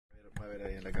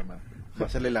la cámara. Va a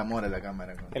hacerle el amor a la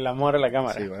cámara. ¿No? El amor a la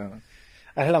cámara. Sí, bueno.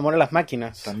 Haz el amor a las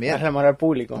máquinas. También. Haz el amor al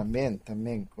público. También.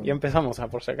 Ya empezamos,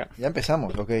 por si acá. Ya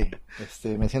empezamos, ok.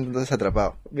 Me siento entonces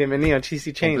atrapado. Bienvenido a Cheesy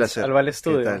Un Chains, placer. al Bala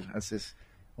Studio. ¿Qué tal? Haces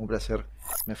un placer.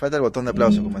 Me falta el botón de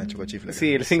aplauso como en el Chocochifle.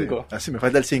 Sí, el 5. Sí. Así, me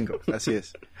falta el 5, así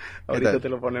es. Ahorita te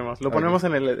lo ponemos. Lo ponemos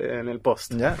en el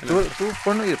post. ¿Ya? Tú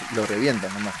ponlo y lo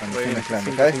revientas nomás cuando estés mezclando.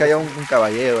 Cinco, Cada vez que haya un cinco.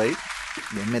 caballero ahí,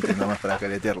 le metes nomás para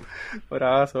caletearlo.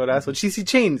 Brazo. Cheesy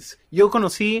Chains. Yo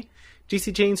conocí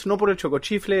Cheesy Chains no por el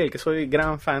Chocochifle, del que soy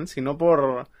gran fan, sino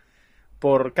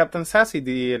por Captain Sassy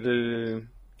y el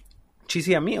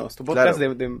Cheesy Amigos, tu podcast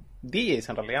de DJs,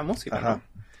 en realidad, música. Ajá.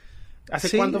 ¿no? ¿Hace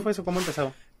Sí. cuánto fue eso? ¿Cómo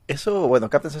empezó? Eso, bueno,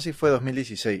 Captain Sassy fue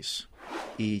 2016.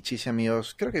 Y Chisi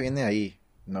Amigos, creo que viene ahí,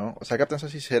 ¿no? O sea, Captain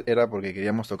Sassy era porque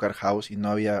queríamos tocar house y no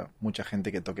había mucha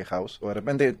gente que toque house. O de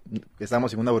repente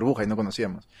estábamos en una burbuja y no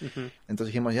conocíamos. Uh-huh. Entonces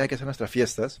dijimos, ya hay que hacer nuestras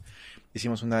fiestas.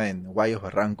 Hicimos una en Guayos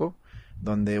Barranco,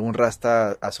 donde un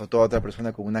rasta azotó a otra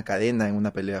persona con una cadena en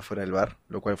una pelea fuera del bar,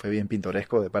 lo cual fue bien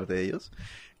pintoresco de parte de ellos.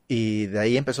 Y de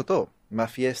ahí empezó todo.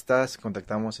 Más fiestas,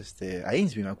 contactamos a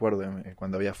Insby, me acuerdo,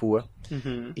 cuando había fuga.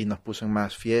 Uh-huh. Y nos puso en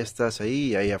más fiestas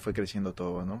ahí y ahí ya fue creciendo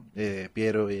todo, ¿no?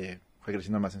 Piero fue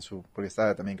creciendo más porque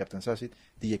estaba también Captain Sassy,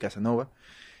 DJ Casanova.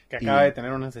 Que acaba de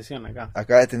tener una sesión acá.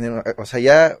 Acaba de tener, o sea,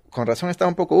 ya con razón estaba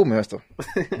un poco húmedo esto,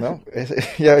 ¿no?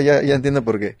 Ya entiendo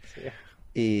por qué. Sí.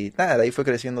 Y nada, de ahí fue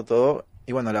creciendo todo.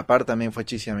 Y bueno, a la par también fue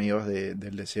Chisi Amigos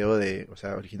del deseo o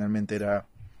sea, originalmente era,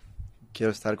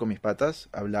 quiero estar con mis patas,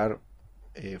 hablar,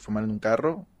 fumar en un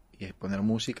carro y poner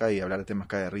música y hablar de temas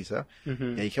cae de risa.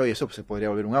 Uh-huh. Y dije, oye, eso pues, se podría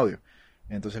volver un audio.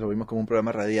 Entonces lo vimos como un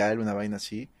programa radial, una vaina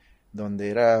así, donde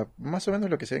era más o menos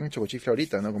lo que se ve en Chocochifle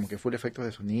ahorita, ¿no? Como que full efectos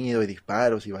de sonido y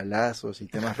disparos y balazos y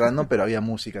temas random, pero había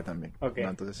música también. Okay.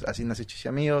 ¿no? Entonces así nace Chisi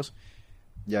Amigos,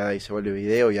 ya de ahí se vuelve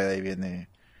video, ya de ahí viene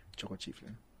Chocochifle.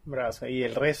 Brazo. Y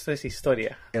el resto es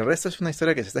historia. El resto es una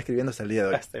historia que se está escribiendo hasta el día de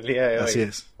hoy. Hasta el día de hoy. Así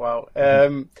es. Wow.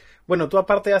 Bueno, tú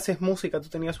aparte haces música, tú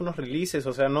tenías unos releases,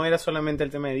 o sea, no era solamente el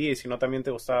tema de DJ, sino también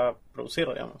te gustaba producir,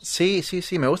 digamos. Sí,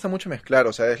 me gusta mucho mezclar,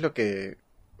 o sea, es lo que,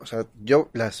 o sea, yo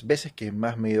las veces que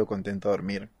más me he ido contento a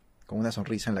dormir, con una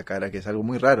sonrisa en la cara, que es algo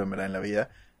muy raro en verdad en la vida,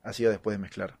 ha sido después de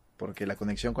mezclar, porque la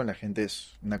conexión con la gente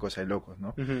es una cosa de locos,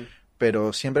 ¿no? Uh-huh.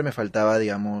 Pero siempre me faltaba,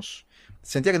 digamos,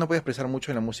 sentía que no podía expresar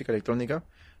mucho en la música electrónica,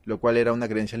 lo cual era una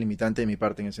creencia limitante de mi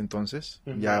parte en ese entonces,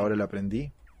 Uh-huh. ya ahora lo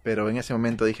aprendí, pero en ese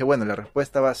momento dije, bueno, la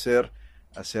respuesta va a ser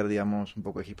hacer, digamos, un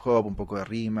poco de hip hop, un poco de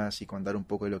rimas y contar un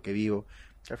poco de lo que vivo,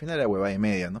 que al final era huevada y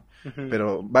media, ¿no? Uh-huh.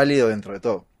 Pero válido dentro de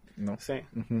todo, ¿no? Sí.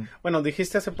 Uh-huh. Bueno,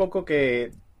 dijiste hace poco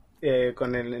que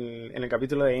en el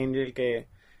capítulo de Angel que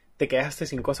te quedaste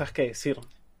sin cosas que decir.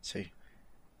 Sí,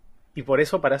 ¿Y por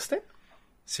eso paraste?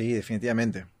 sí,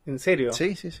 definitivamente. ¿En serio?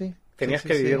 Sí. ¿Tenías Sí,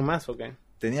 que vivir sí. más o qué?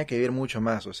 Tenía que vivir mucho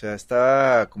más, o sea,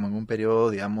 estaba como en un periodo,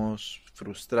 digamos,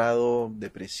 frustrado,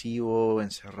 depresivo,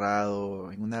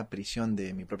 encerrado, en una prisión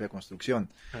de mi propia construcción.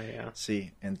 Ah, ya.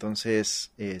 Sí,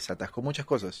 entonces se atascó muchas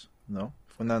cosas, ¿no?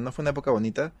 No fue una época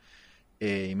bonita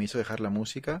y me hizo dejar la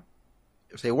música.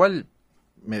 O sea, igual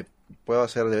me puedo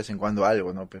hacer de vez en cuando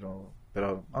algo, ¿no? Pero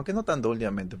aunque no tanto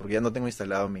últimamente, porque ya no tengo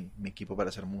instalado mi equipo para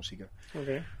hacer música.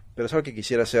 Okay. Pero es algo que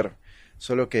quisiera hacer,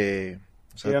 solo que...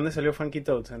 O ¿Y sea, de dónde salió Funky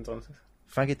Toads entonces?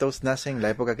 Funky Toast nace en la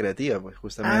época creativa, pues,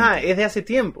 justamente. Ah, es de hace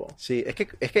tiempo. Sí, es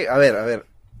que, a ver,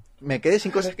 me quedé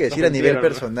sin cosas que decir a nivel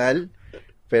personal,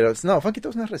 pero no, Funky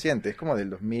Toast no es reciente, es como del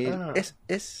 2000, Ah.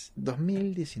 es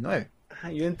 2019. Ah,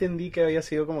 yo entendí que había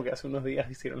sido como que hace unos días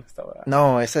hicieron esta hora.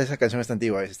 No, esa canción está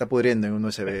antigua, se está pudriendo en un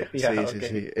USB. Ya,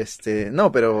 sí.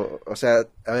 No, pero, o sea,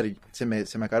 a ver, se me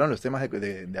acabaron los temas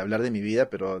de hablar de mi vida,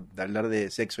 pero de hablar de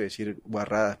sexo y decir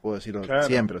guarradas puedo decirlo Claro.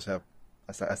 siempre, o sea,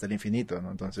 hasta el infinito, ¿no?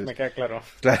 Entonces, Me queda claro.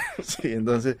 claro, sí,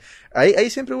 entonces, ahí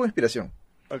siempre hubo inspiración.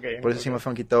 Okay, Por eso hicimos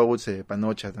Funky Toads,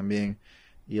 Panocha también,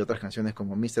 y otras canciones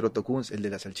como Mr. Otto Kunz, el de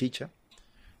la salchicha,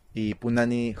 y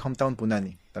Punani, Hometown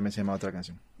Punani, también se llama otra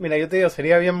canción. Mira, yo te digo,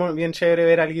 sería bien chévere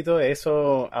ver alguito de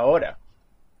eso ahora.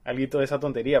 Alguito de esa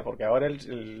tontería, porque ahora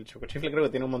el Chocochifle creo que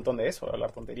tiene un montón de eso, de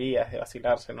hablar tonterías, de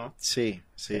vacilarse, ¿no? Sí.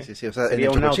 O sea, Sería en el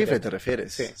un Chocochifle outlet. te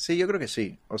refieres. Sí. Sí, yo creo que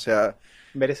sí. O sea,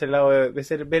 Ver ese lado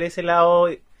ver ese lado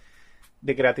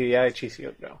de creatividad de Cheesy,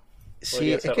 yo creo. sí,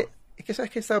 Podría es serlo. que,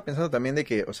 ¿sabes qué? Estaba pensando también de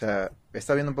que, o sea,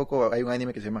 estaba viendo un poco, hay un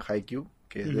anime que se llama Haikyuu,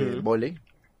 que es del Ujú. vóley,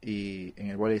 y en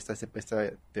el vóley está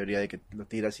esta teoría de que lo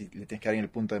tiras y le tienes que dar en el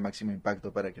punto de máximo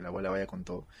impacto para que la bola vaya con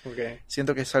todo. Okay.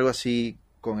 Siento que es algo así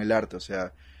con el arte, o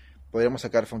sea, podríamos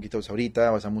sacar Funky Toads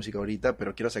ahorita o esa música ahorita,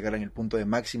 pero quiero sacarla en el punto de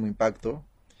máximo impacto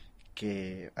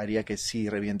que haría que sí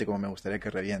reviente como me gustaría que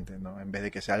reviente, ¿no? En vez de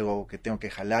que sea algo que tengo que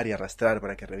jalar y arrastrar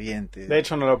para que reviente. De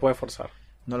hecho, no lo puede forzar.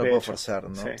 No lo De puedo hecho, forzar,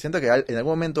 ¿no? sí. Siento que en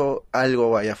algún momento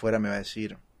algo allá afuera me va a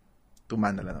decir, tú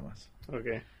mándala nomás. Ok,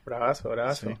 bravazo,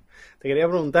 bravazo. Sí. Te quería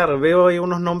preguntar, veo ahí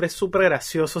unos nombres súper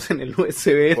graciosos en el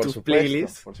USB de Por tus supuesto,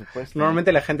 playlists. por supuesto.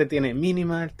 Normalmente la gente tiene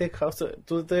minimal, tech house.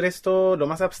 Tú eres todo lo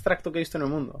más abstracto que he visto en el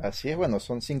mundo. Así es, bueno,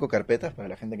 son 5 carpetas para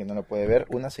la gente que no lo puede ver.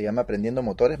 Una se llama Aprendiendo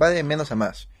Motores, va de menos a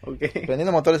más. Ok.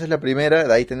 Aprendiendo Motores es la primera,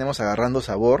 de ahí tenemos Agarrando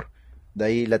Sabor, de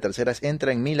ahí la tercera es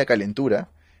Entra en mí la calentura,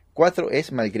 4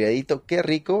 es Malcriadito, qué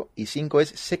rico, y 5 es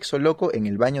Sexo loco en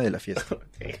el baño de la fiesta. Ok.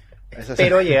 Esas-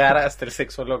 Espero llegar hasta el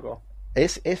sexo loco.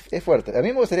 Es fuerte, a mí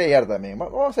me gustaría llegar también,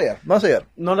 vamos a llegar.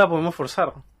 No la podemos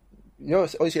forzar. Yo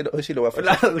hoy sí lo voy a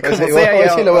forzar. Como Hoy sí, sea, hoy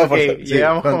sí lo voy a ok, forzar. Sí,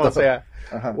 llegamos con como todo. sea.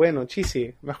 Ajá. Bueno,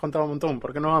 Chisi, me has contado un montón.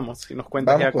 ¿Por qué no vamos? Si nos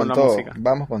cuentas Vamos ya con con la todo, música.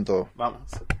 vamos con todo. Vamos.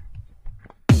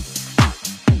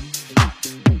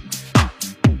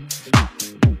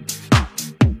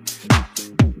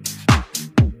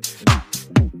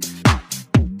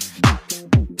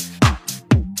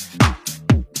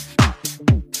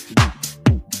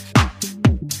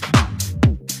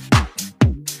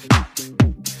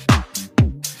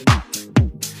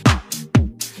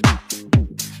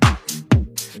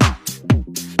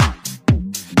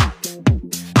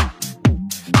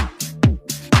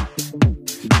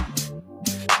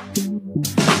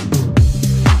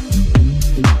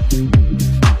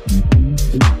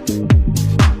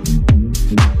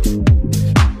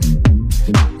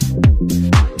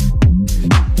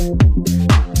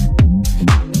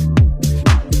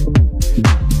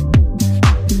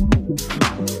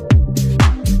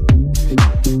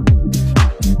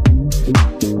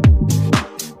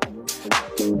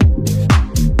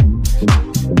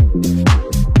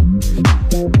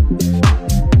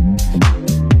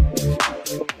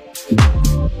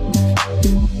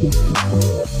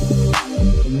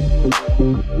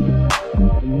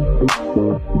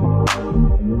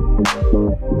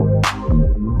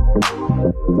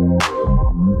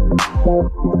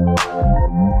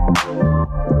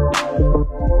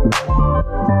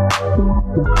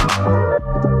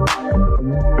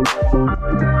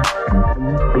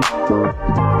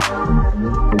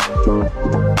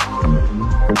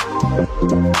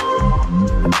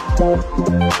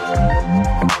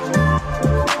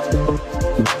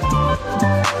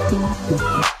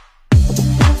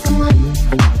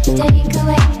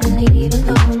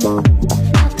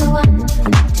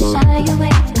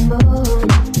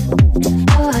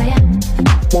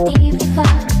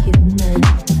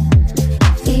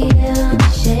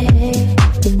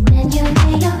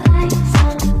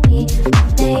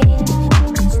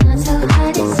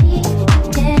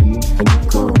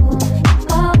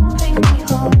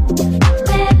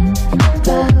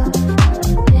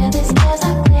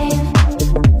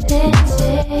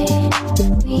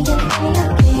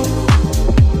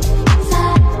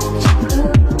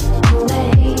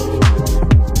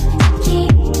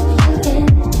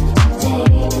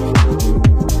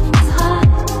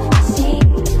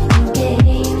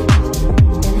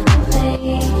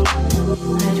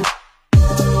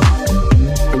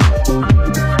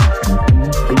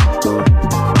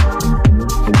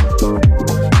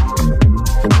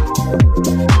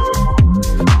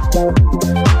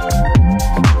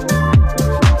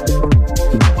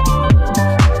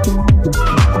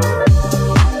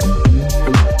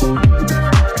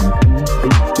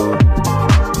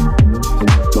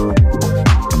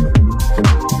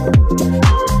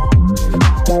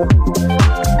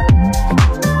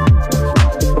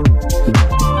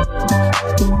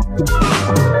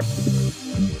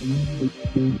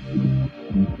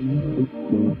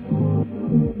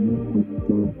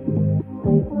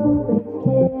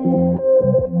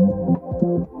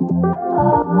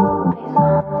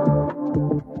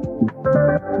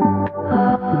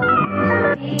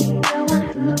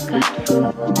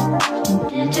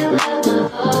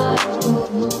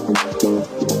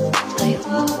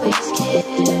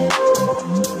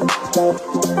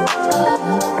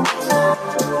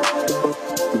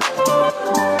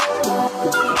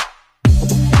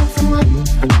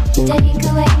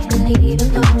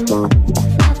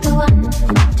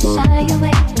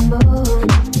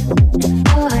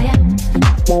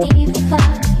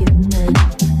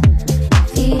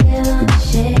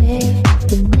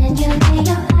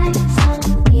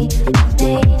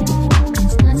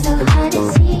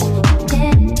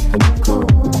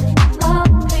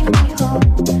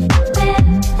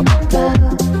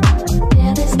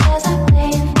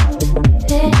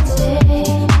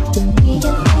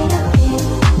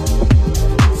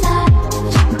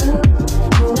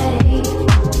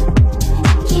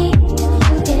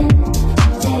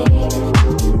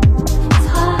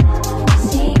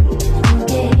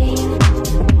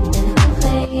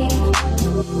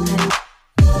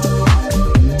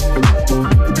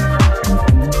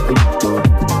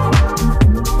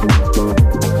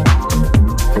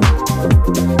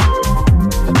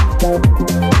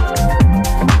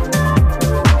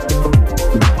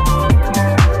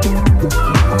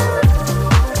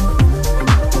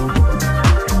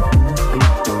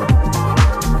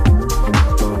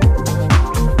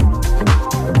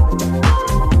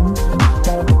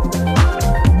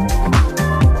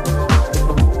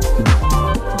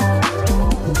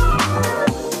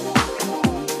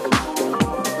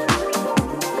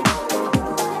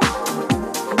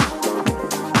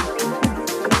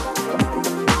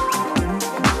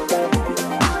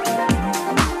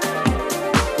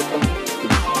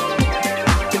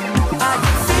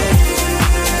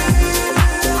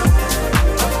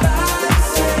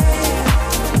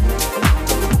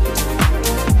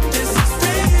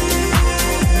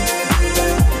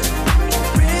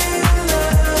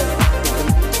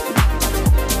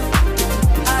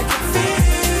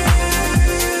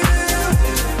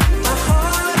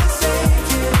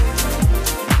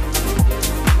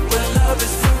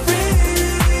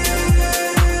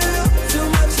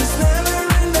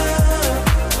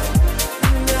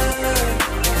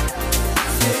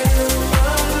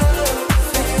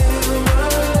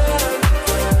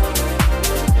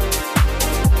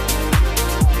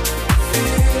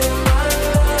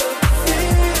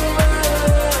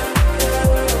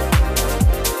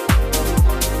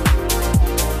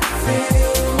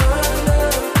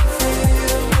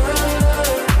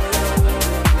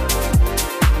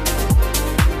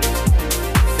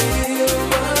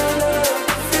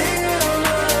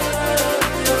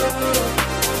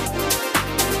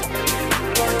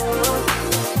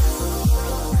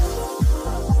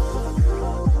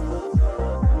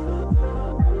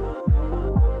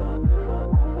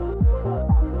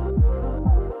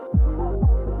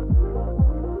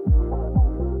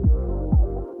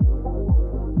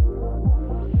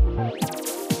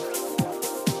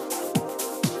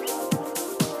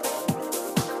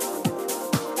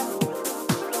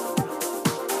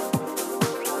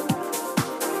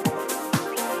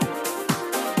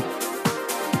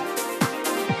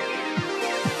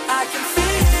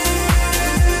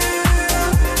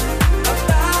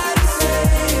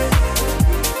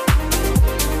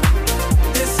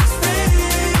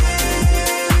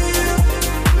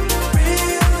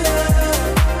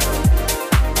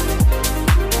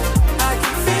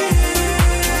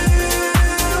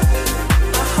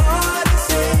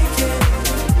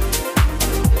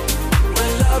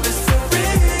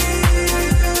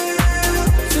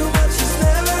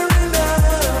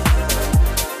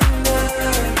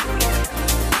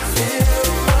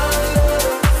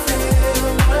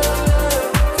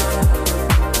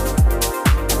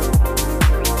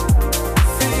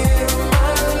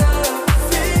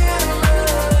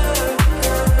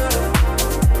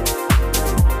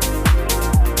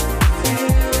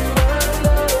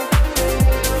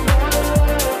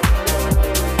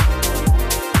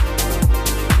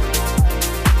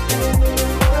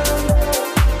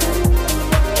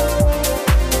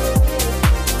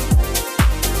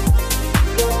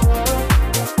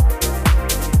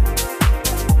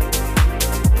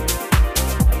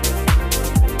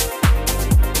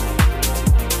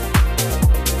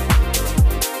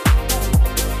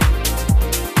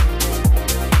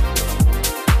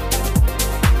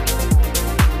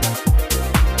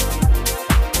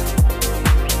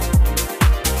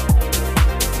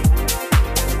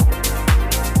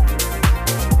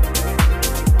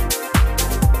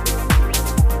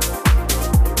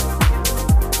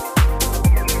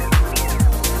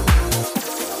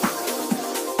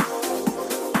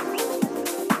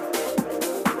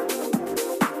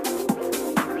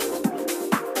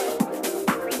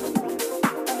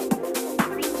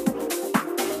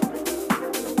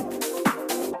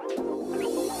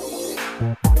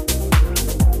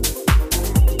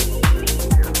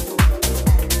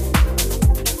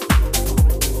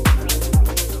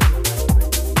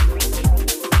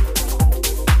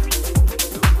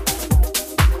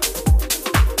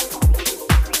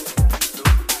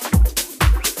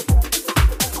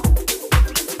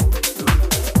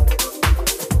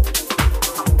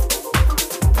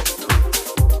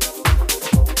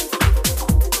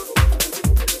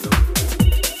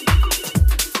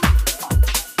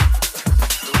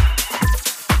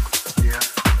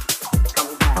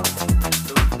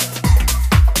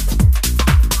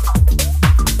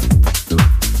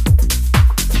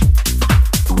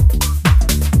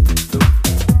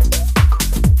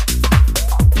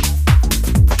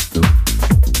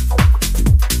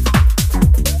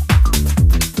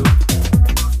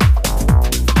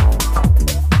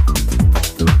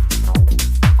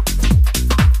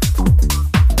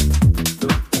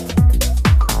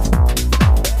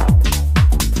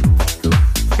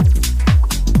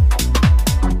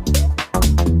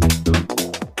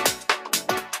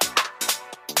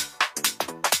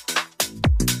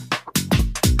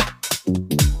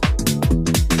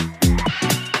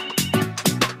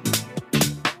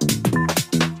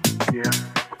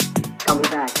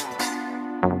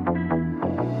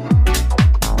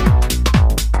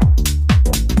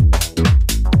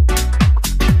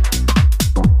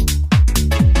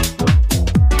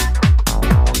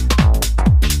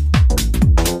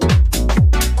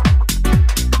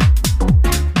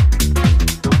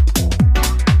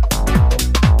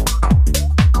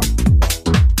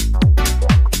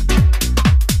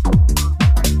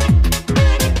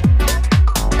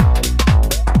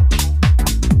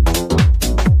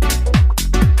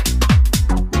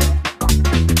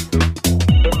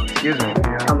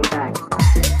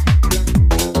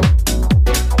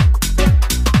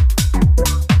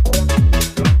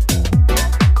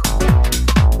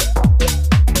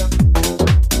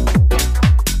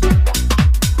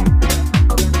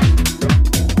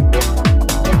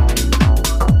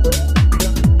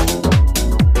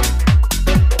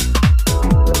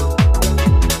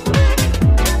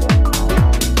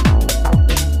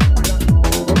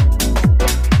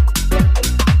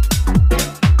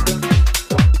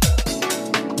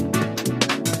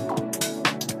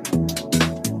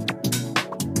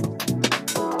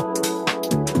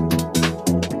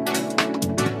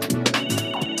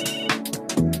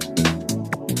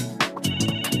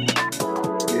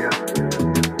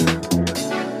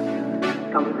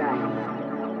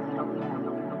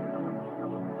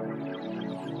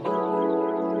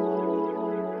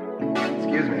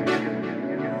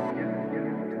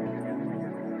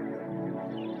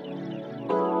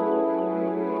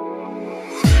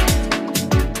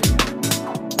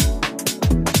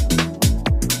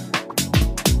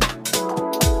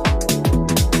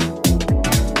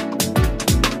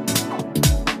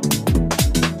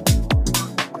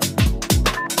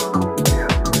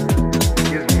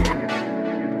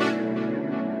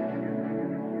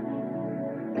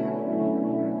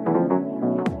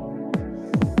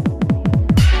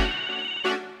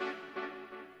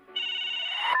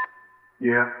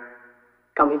 Yeah.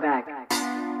 Call me back.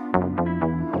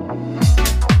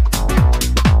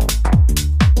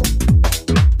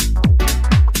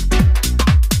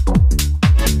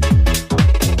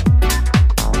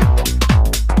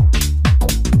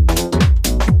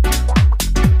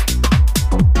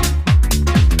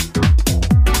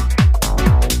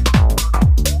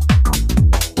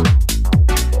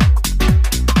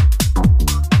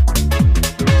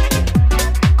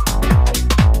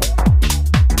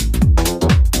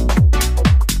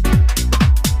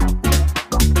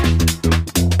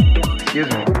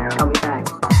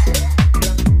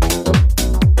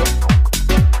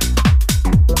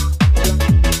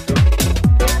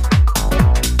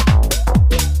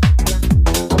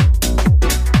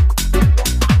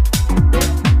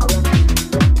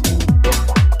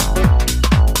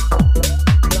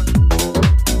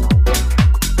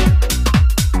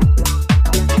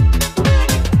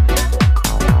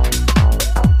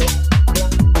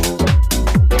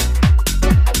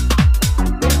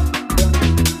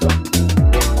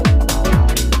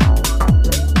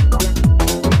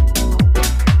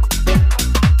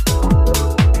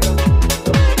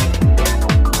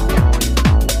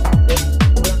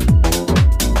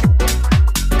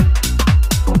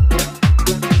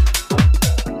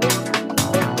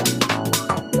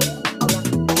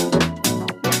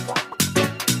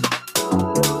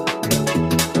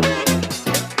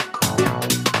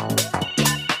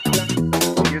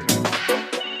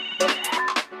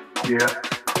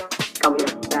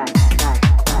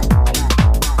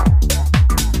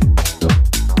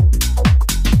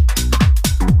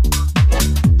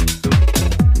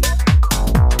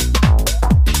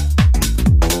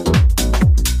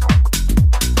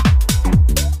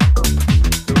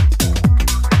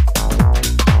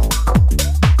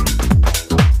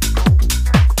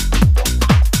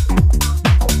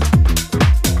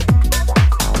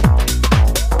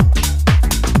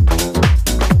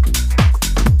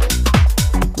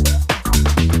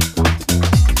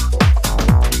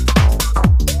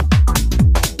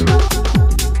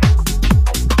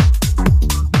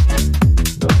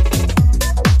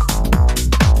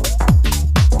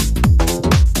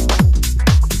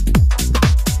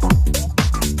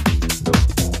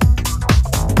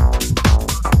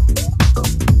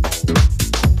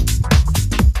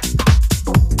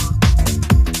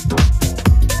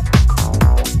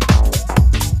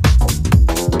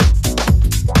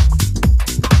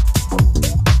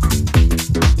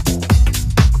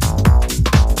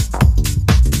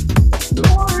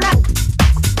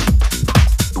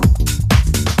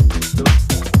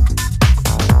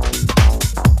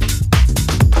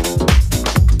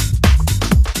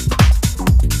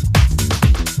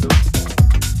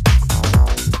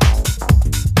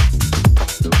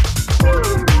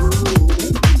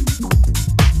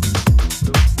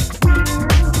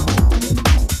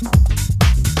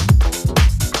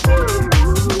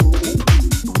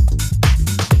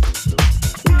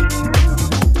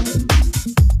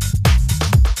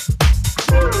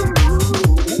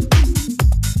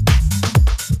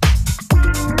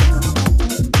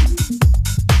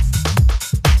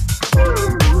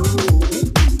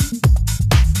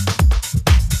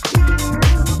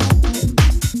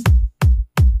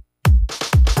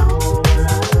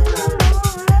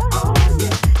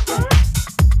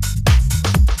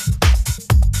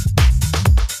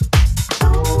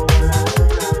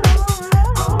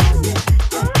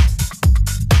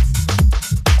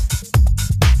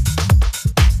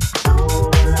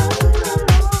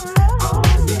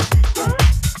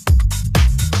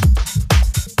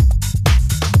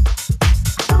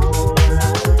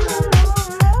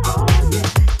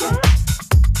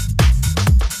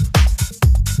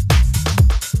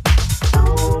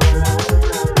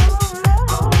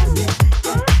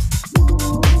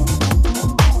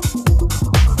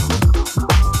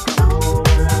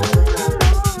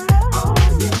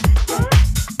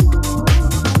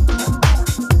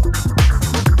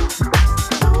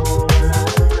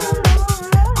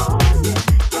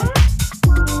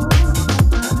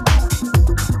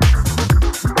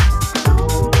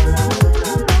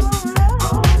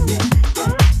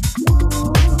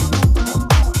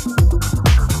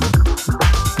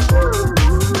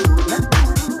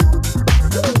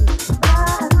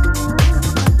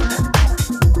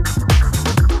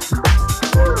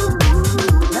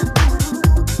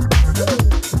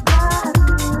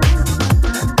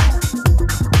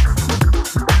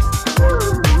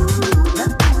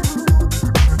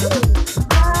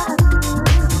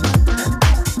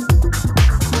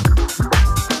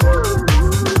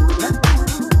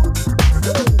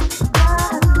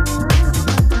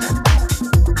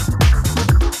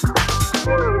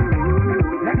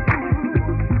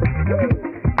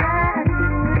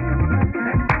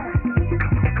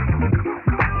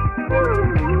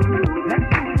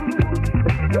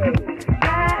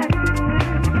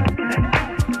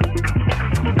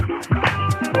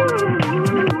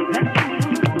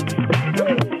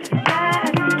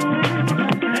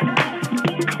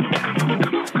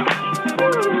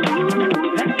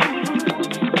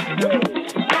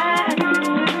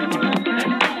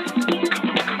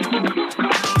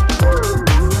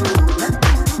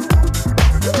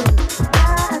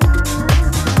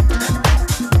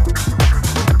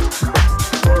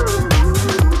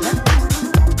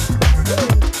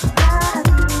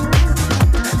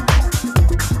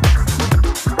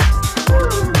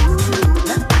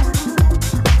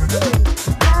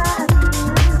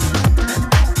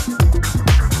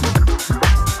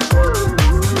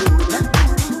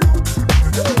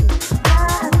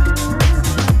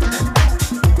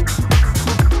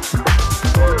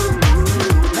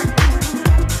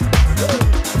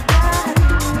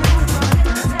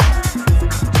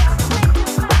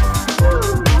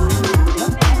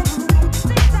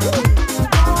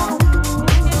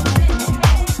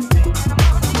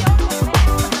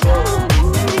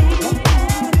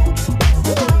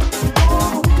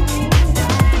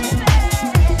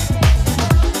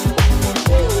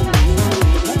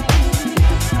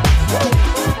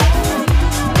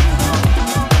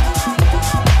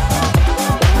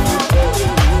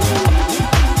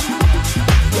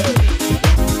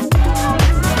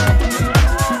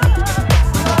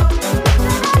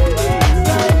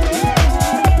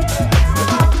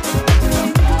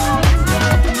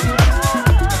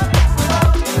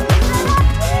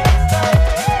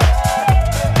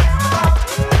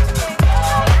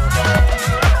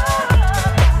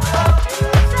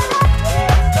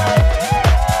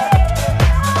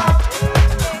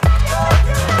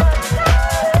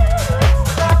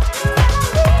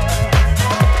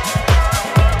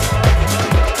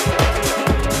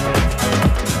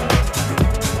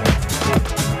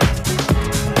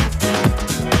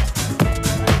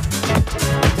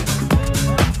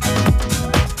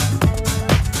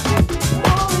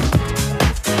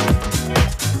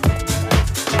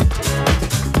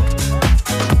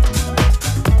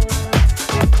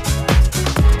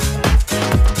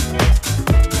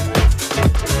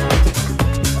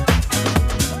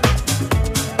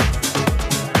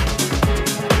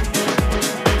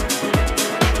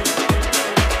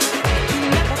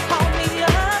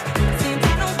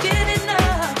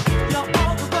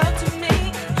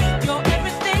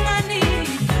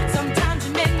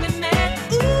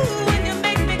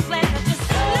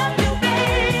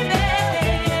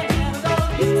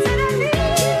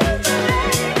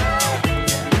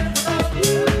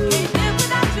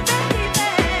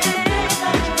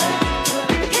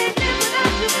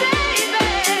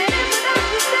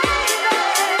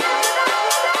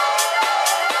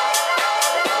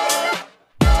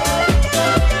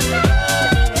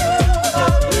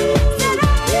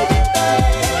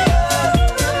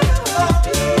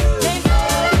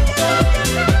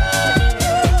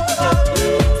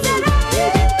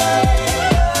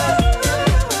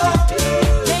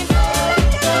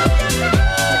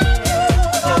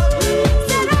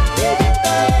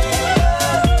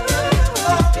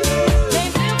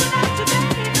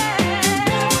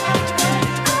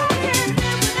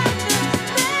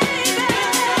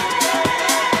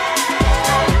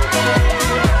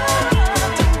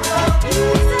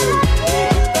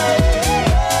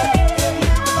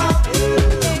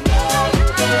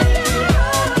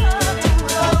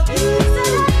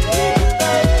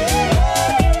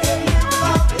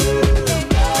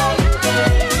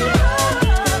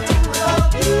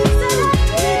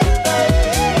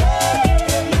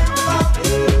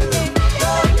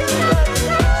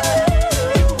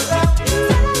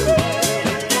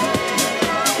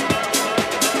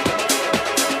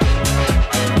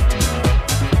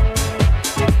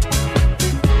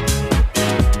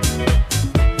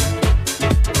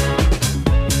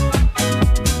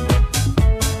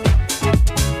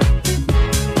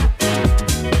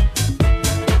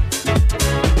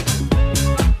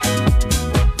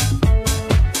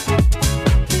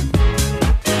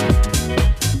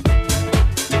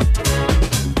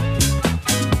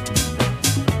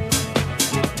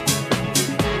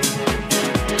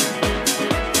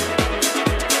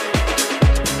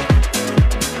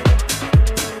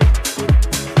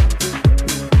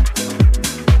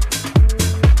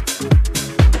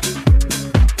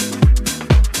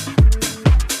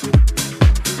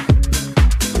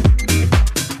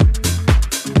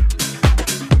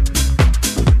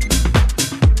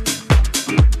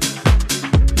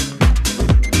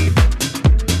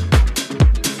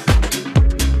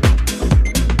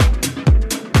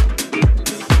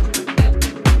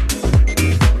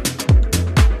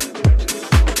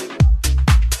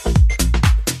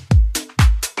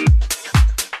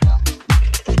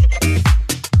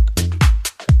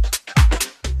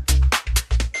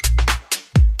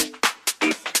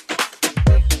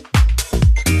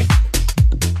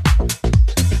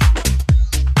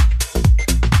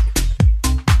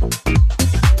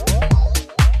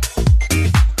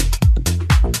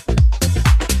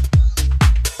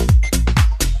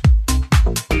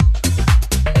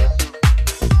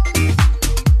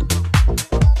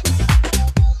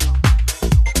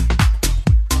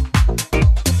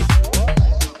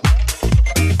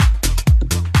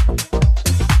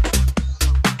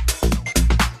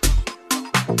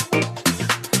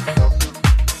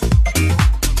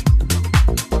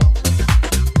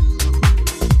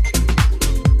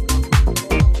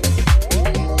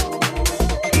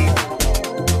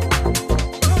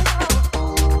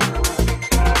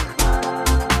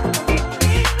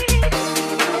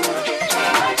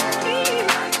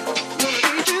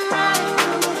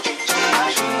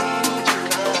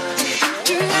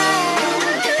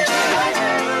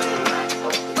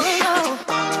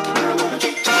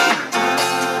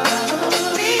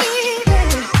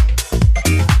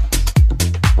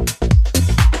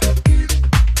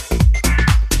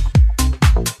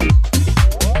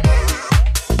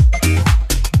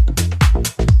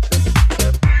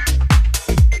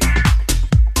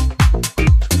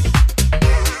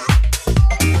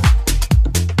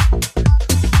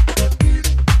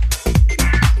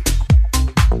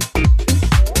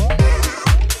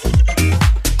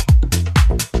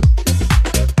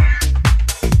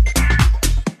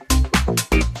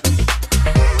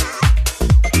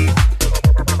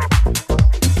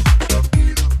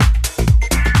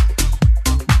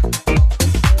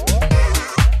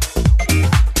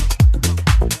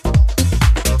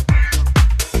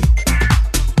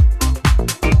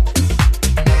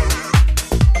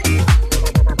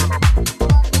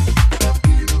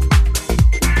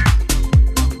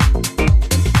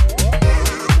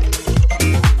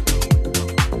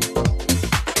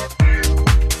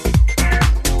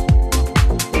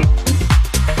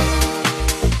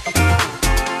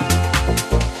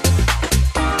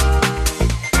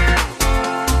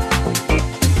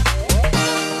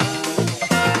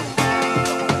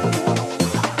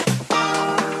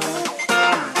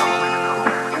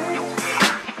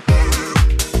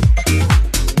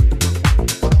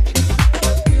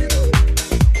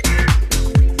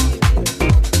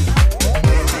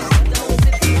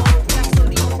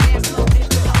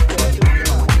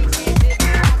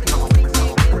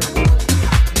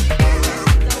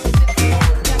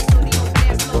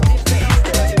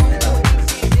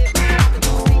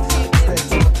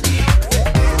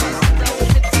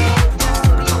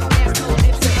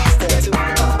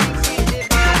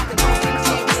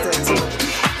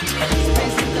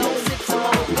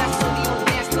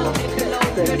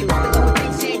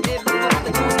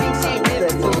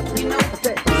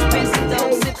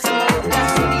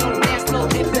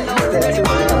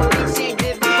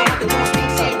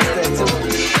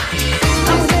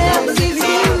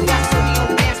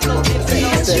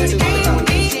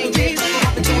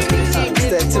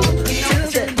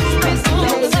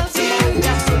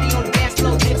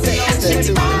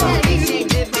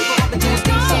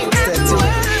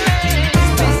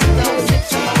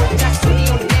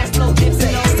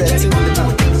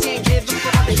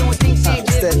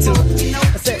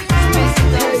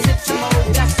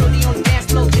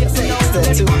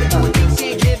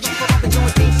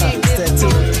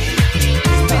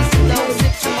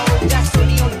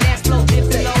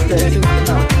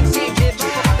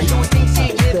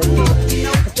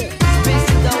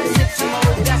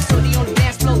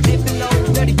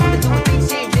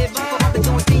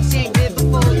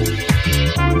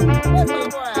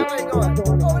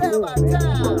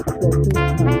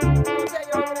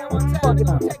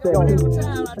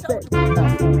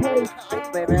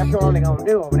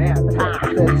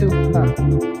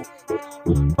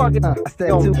 Step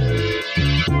two.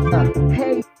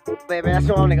 Hey, baby, that's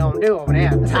what I'm gonna do over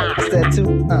there. Step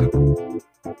two.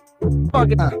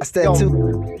 Fuck it. Step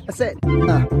two. I said,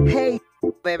 hey,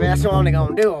 baby, that's what I'm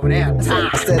gonna do over there.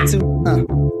 Step two.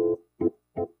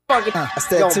 Fuck it.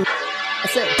 Step two. I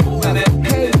said,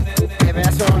 hey, baby,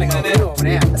 that's what I'm gonna do over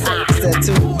there. Step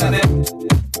two.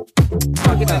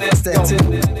 Fuck it. Step two.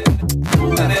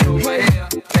 Hey,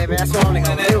 baby, that's what I'm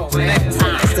gonna do over there.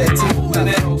 Step two.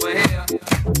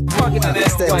 Fuck it.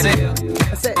 Step two.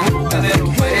 I said, hey,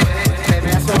 baby,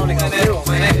 that's what I'm gonna do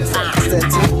over there. Step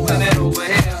two.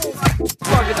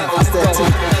 Fuck it. Step two.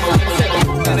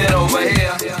 Over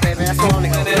here, baby, that's what I'm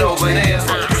gonna do over here.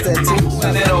 Step two.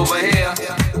 Over here.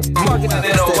 Fuck it.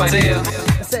 Step over there.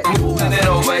 Step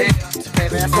over here,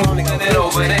 baby, that's what I'm gonna do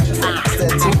over there. Step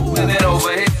two.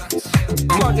 Over here.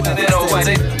 Fuck it. Over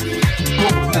there.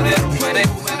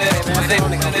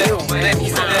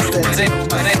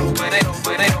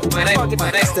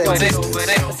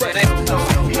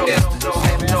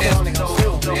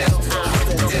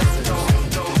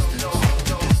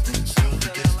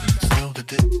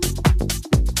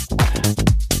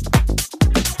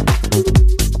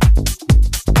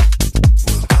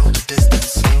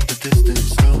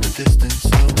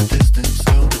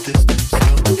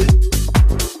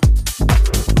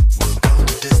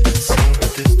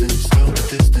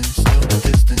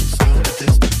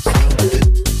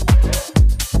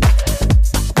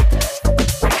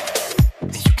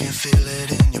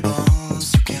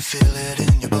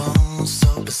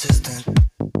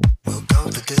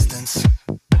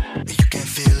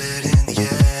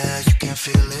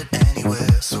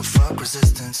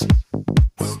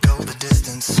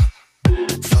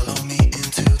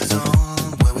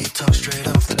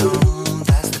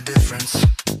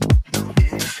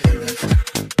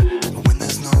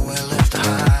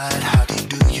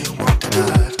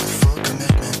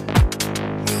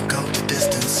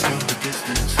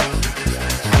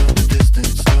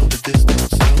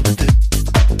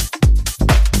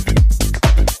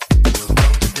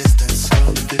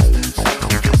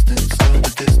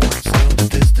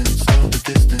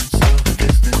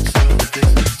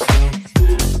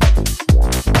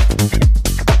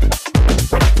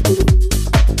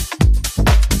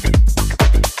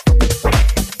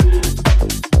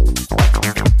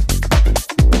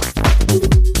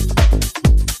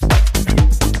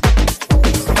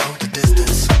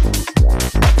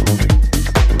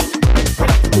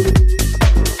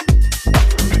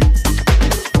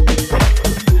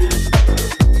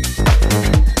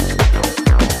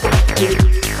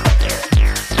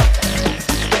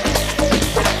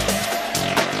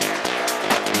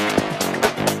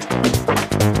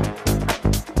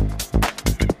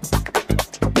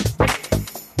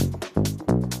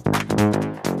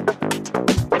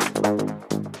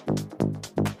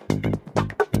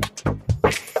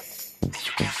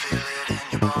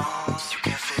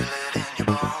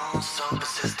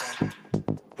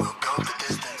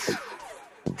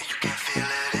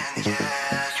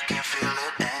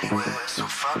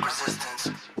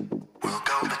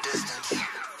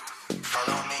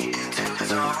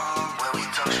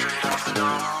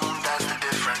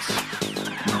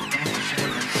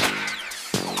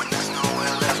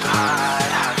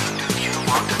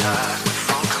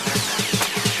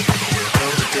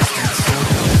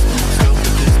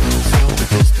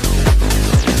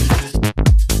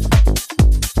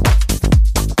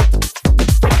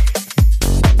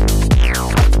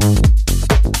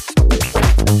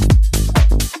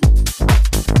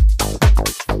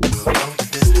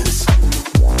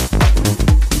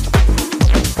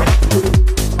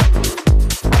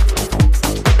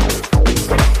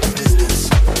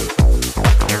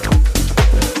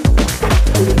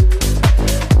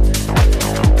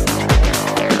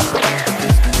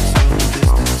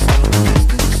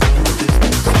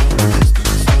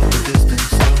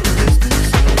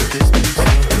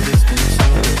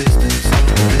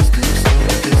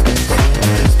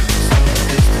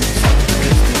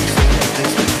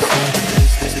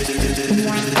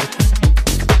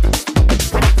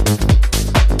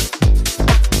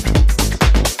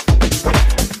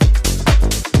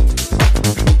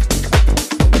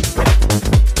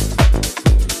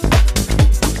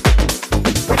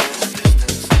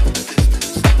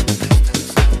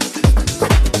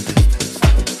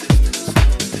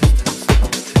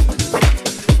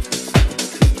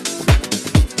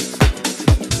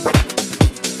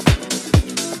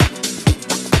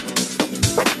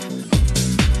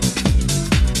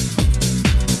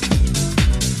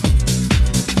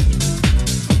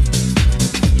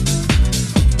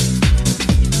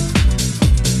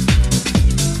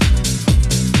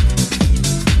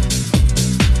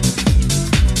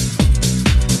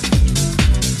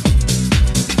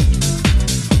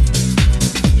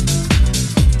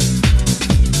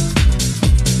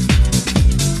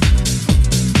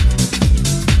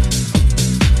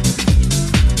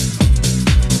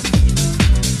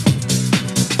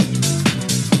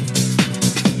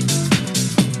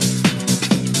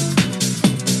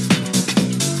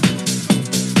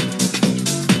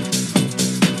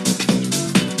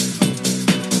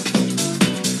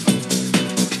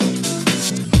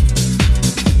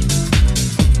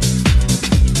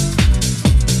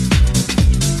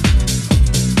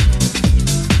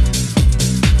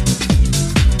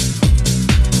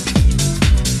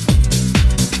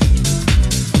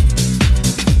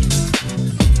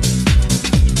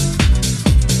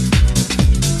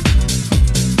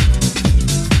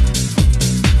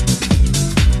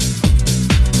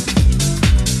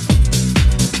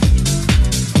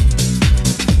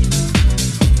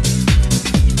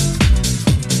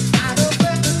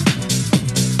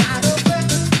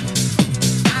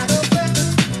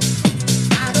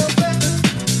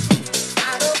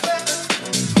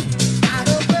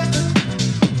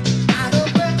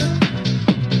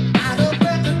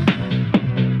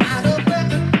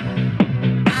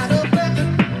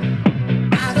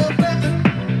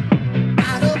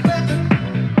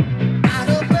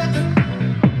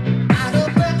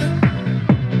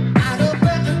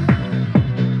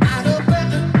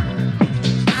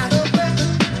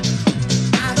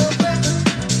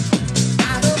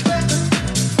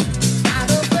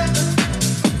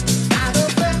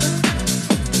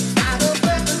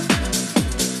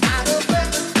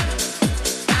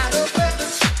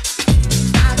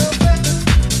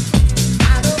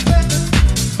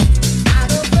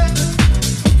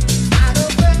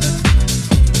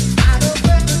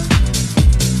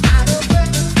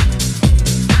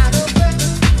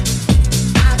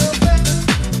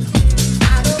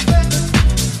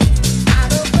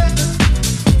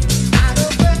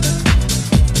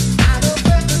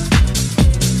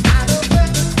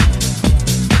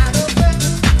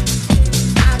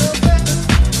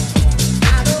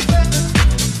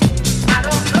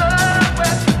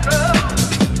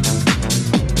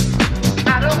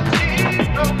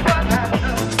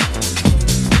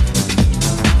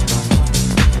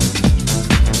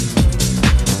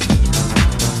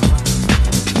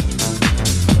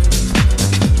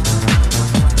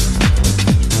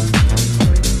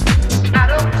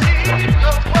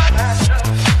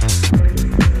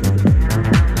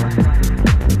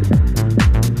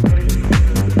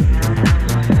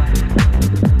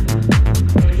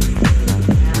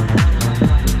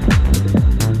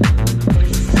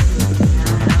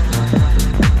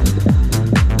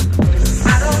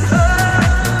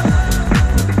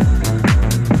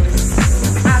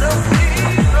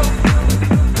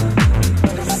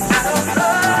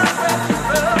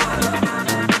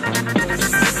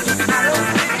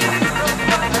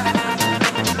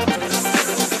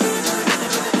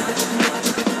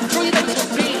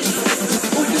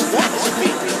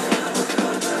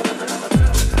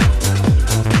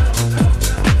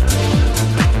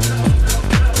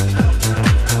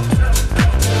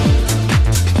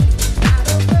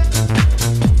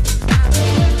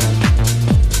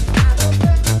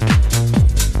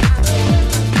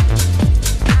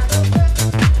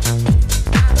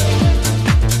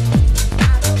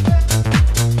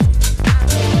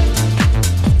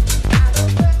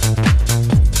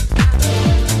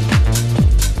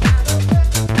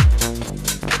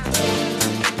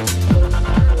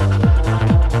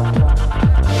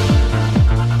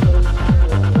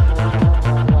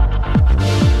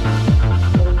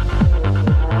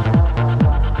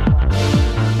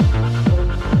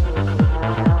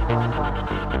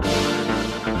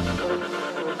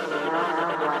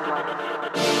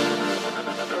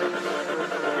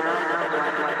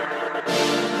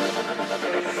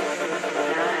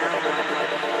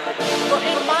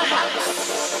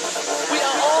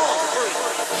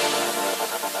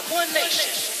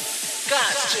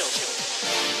 children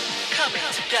coming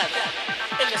together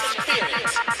in the spirit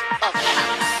of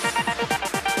house.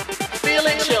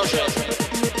 Feeling children,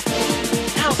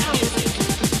 house music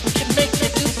can make you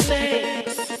do things.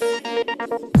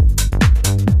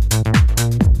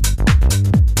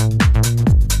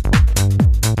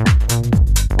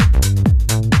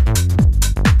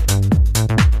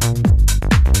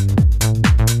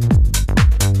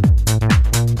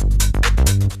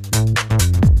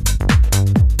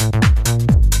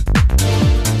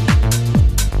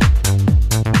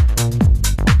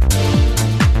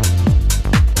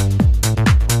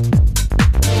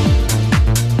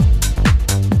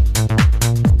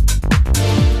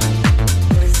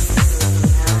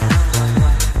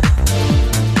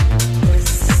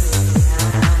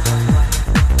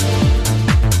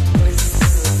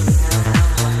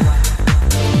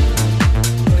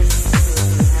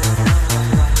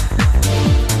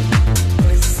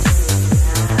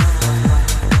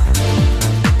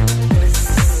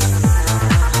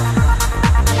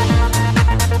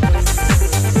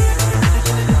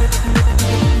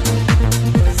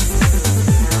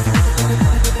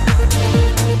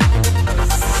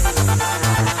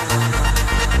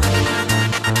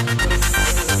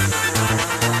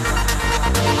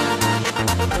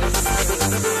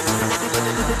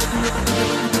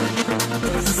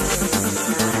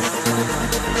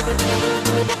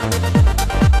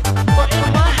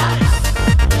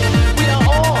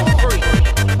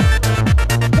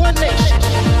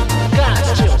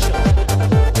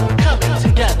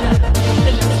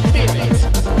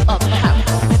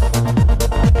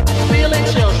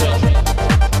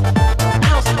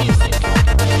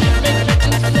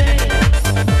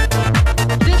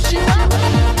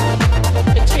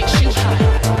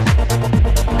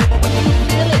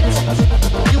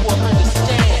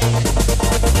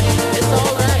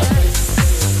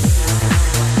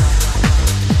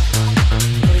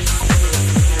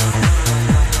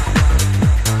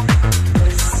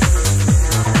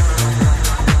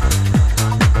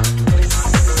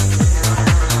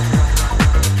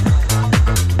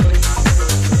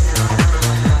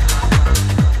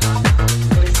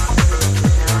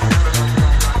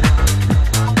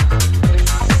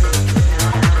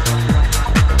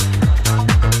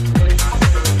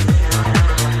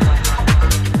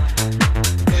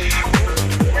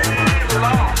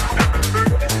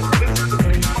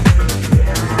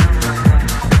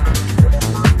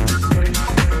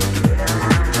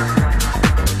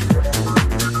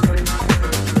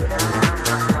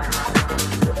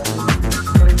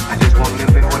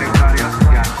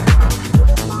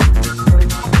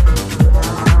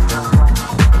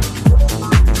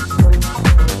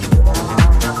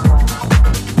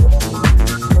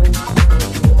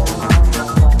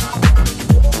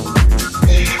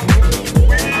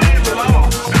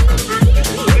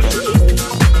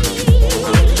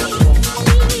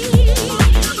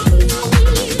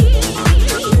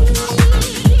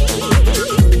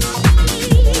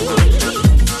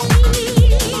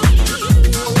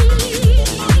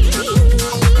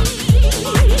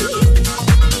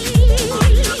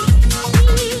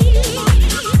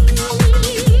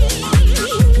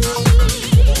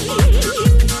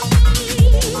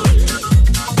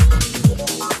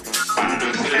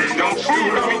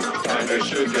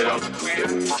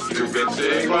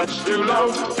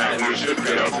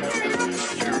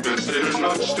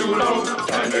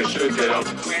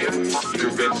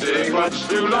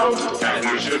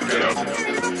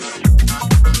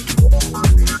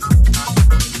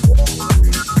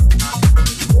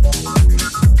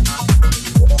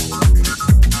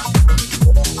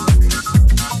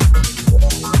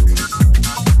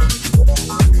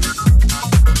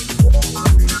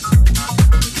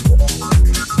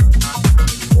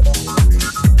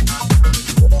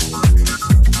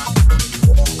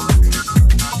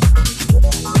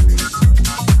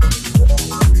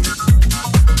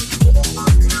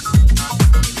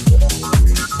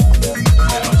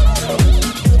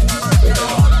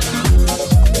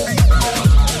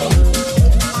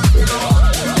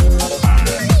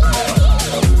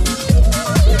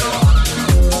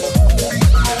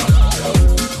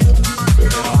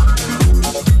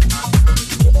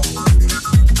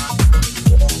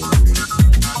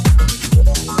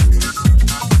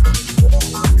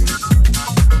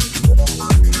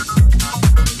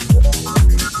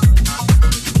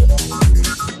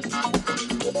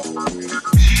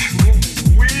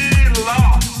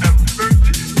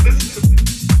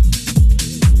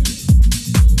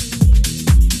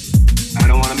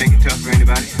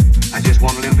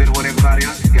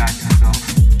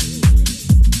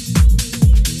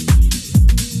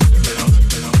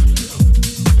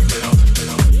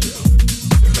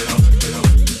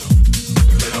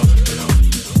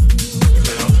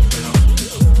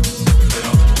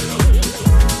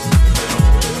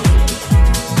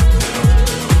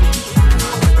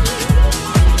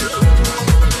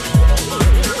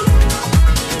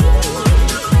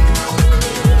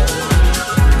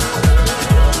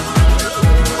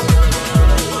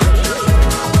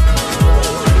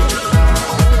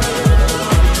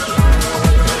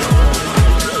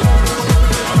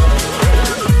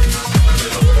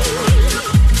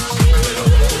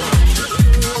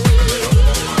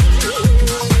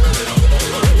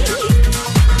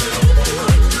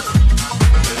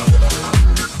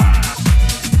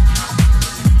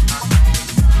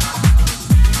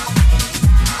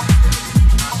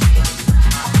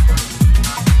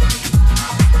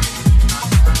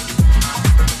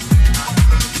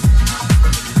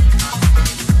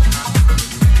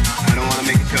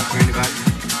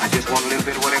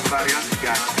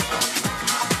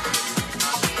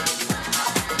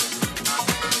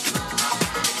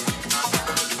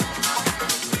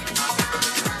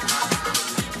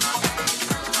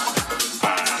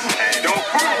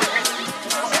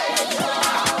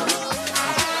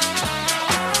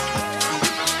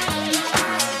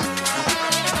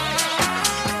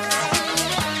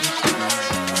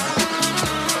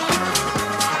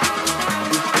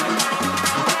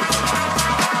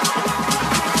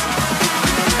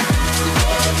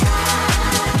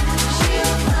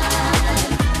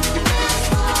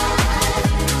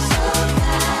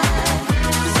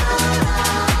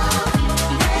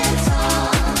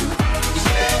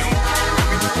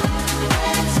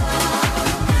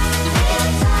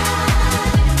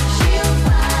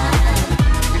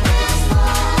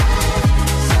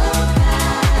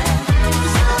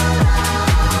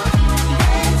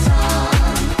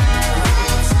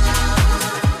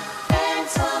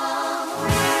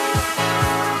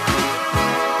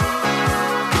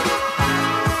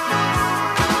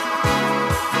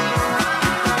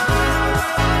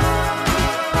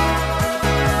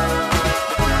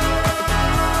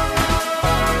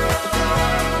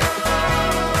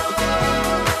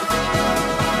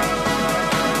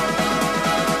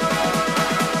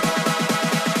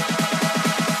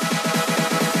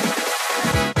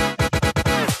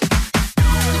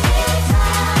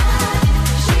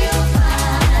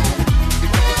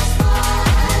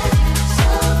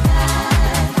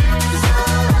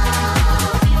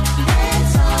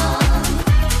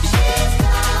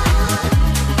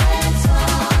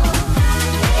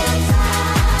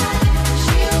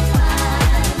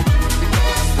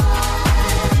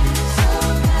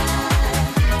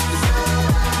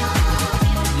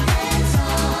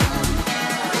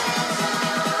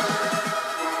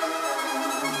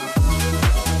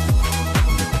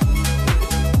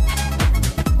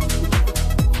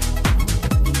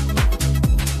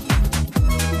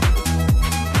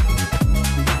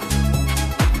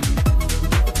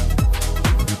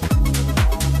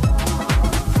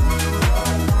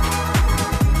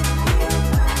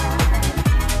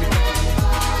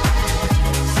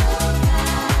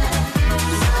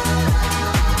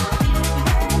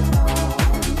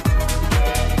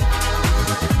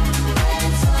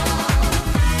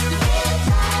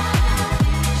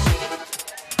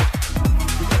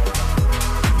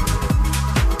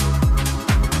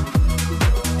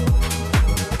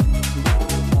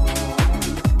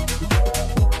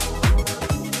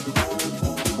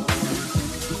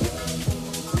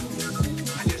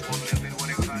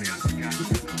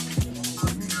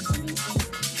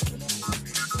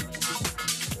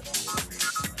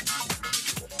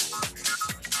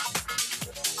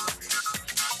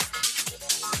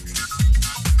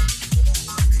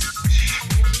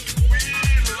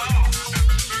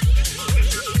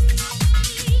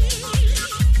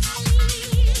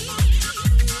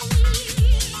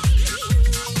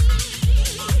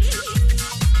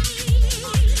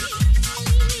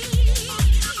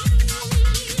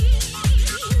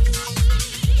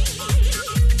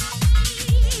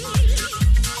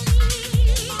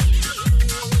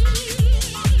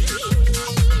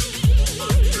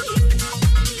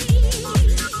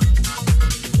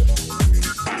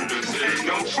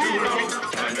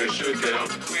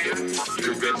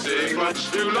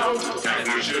 and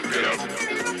you should get up.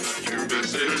 You've been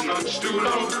sitting much too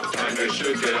long, and you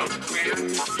should get up.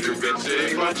 You've been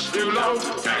sitting much too long,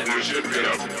 and you should get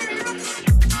up.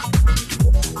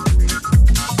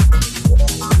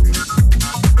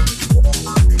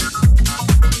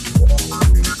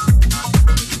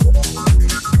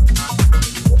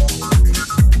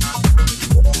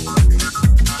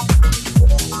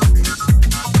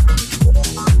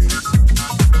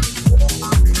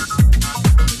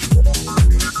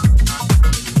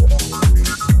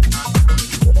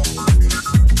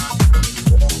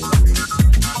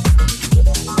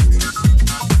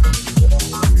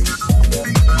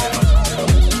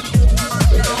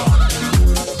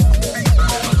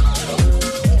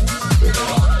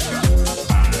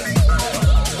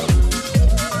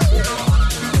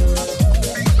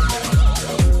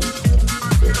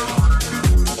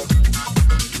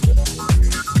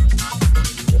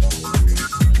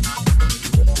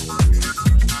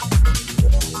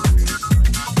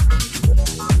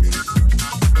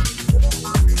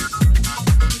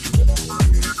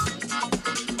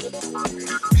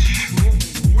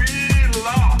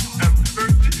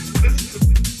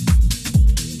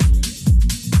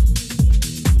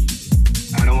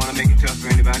 I don't want to make it tough for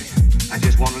anybody. I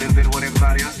just want a little bit of what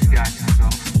everybody else has got,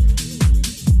 that's all.